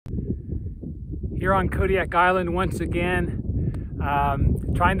here on Kodiak Island once again,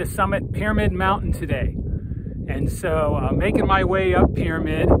 trying to summit Pyramid Mountain today. And so making my way up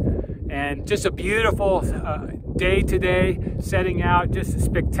Pyramid, and just a beautiful day today, setting out, just a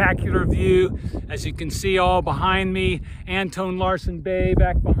spectacular view. As you can see all behind me, Anton Larsen Bay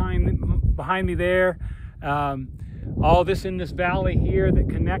back behind me there. All this in this valley here that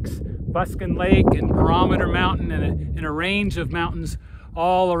connects Buskin Lake and Barometer Mountain and a range of mountains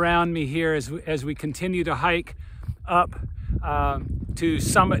all around me here as we continue to hike up to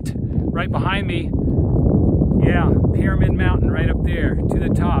summit right behind me. Yeah, Pyramid Mountain right up there to the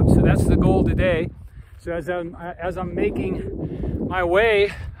top. So that's the goal today. So as I'm making my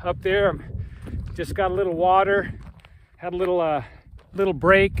way up there, just got a little water, had a little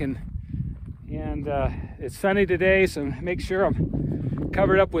break, and it's sunny today, so make sure I'm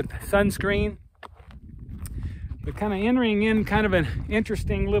covered up with sunscreen. But kind of entering in kind of an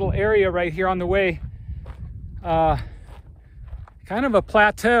interesting little area right here on the way, kind of a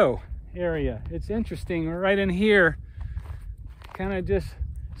plateau area. It's interesting right in here, kind of just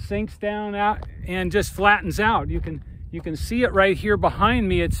sinks down out and just flattens out. You can see it right here behind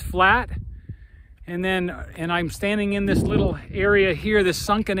me. It's flat, and I'm standing in this little area here, this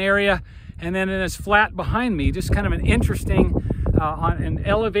sunken area, and then it's flat behind me. Just kind of an interesting on an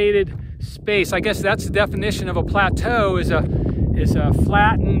elevated space. I guess that's the definition of a plateau, is a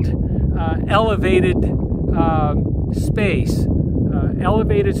flattened, elevated space.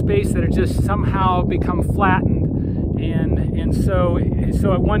 Elevated space that had just somehow become flattened, and so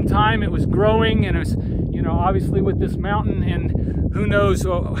at one time it was growing, and it was, obviously with this mountain, and who knows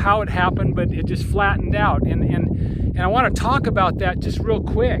how it happened, but it just flattened out, and I want to talk about that just real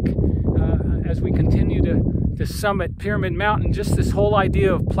quick as we continue to summit Pyramid Mountain. Just this whole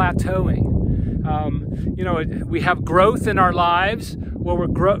idea of plateauing. We have growth in our lives. Well, we're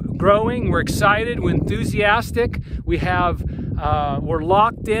growing, we're excited, we're enthusiastic, we're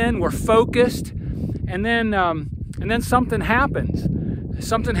locked in, we're focused, and then something happens.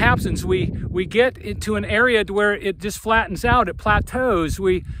 Something happens. We get into an area where it just flattens out, it plateaus.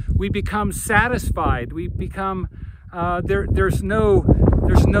 We become satisfied. We become there's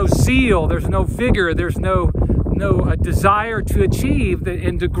no zeal, there's no vigor, there's no desire to achieve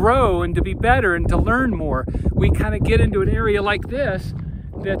and to grow and to be better and to learn more. We kind of get into an area like this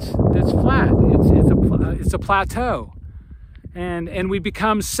that's flat. It's a plateau, and we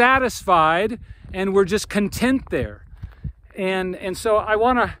become satisfied, and we're just content there. And so I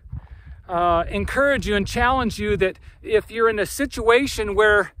want to encourage you and challenge you that if you're in a situation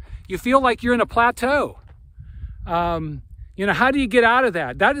where you feel like you're in a plateau, how do you get out of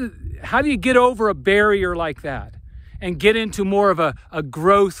that? How do you get over a barrier like that and get into more of a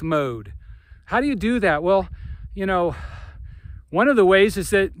growth mode? How do you do that? Well, one of the ways is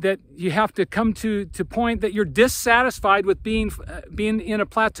that you have to come to point that you're dissatisfied with being in a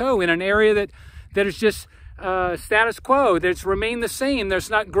plateau, in an area that is just status quo, that's remained the same, that's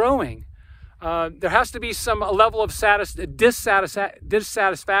not growing. There has to be some level of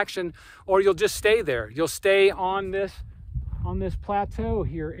dissatisfaction, or you'll just stay there. You'll stay on this plateau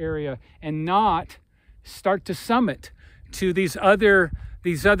here area and not start to summit to these other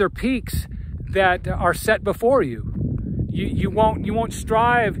peaks that are set before you. You won't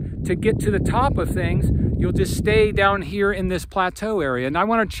strive to get to the top of things. You'll just stay down here in this plateau area. And I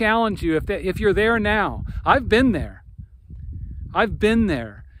want to challenge you, if you're there now. I've been there,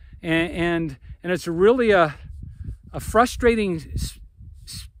 and it's really a frustrating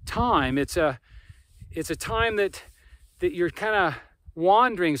time. It's a time that you're kind of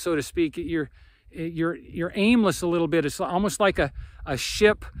wandering, so to speak. You're aimless a little bit. It's almost like a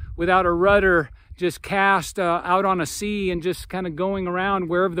ship without a rudder, just cast out on a sea and just kind of going around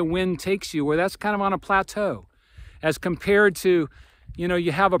wherever the wind takes you, where that's kind of on a plateau, as compared to,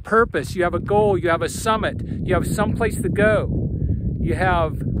 you have a purpose, you have a goal, you have a summit, you have someplace to go, you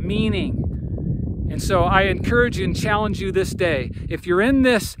have meaning. And so I encourage you and challenge you this day, if you're in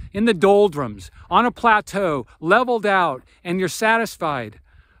the doldrums, on a plateau, leveled out, and you're satisfied,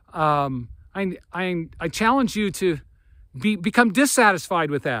 I challenge you to become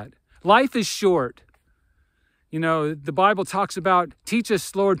dissatisfied with that. Life is short. The Bible talks about, teach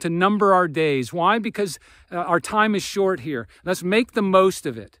us, Lord, to number our days. Why? Because our time is short here. Let's make the most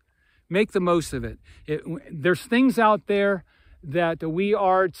of it. Make the most of it. There's things out there that we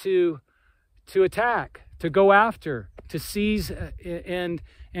are to attack, to go after, to seize, and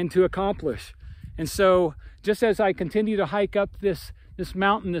to accomplish. And so just as I continue to hike up this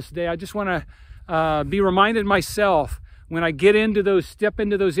mountain this day, I just want to be reminded myself, when I step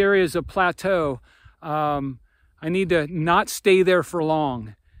into those areas of plateau, I need to not stay there for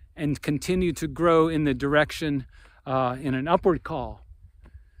long, and continue to grow in the direction, in an upward call,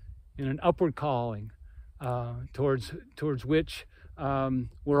 in an upward calling towards which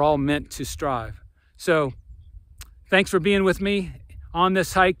we're all meant to strive. So thanks for being with me on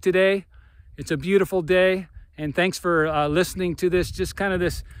this hike today. It's a beautiful day, and thanks for listening to this, just kind of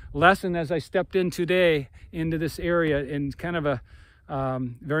this lesson as I stepped in today into this area, and kind of a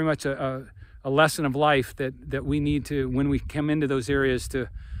very much a lesson of life that we need to, when we come into those areas, to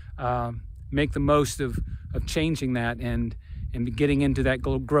make the most of changing that and getting into that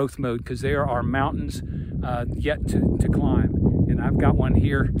growth mode, because there are mountains yet to climb, and I've got one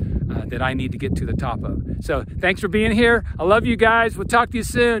here that I need to get to the top of. So thanks for being here. I love you guys. We'll talk to you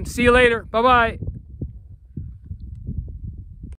soon. See you later. Bye-bye.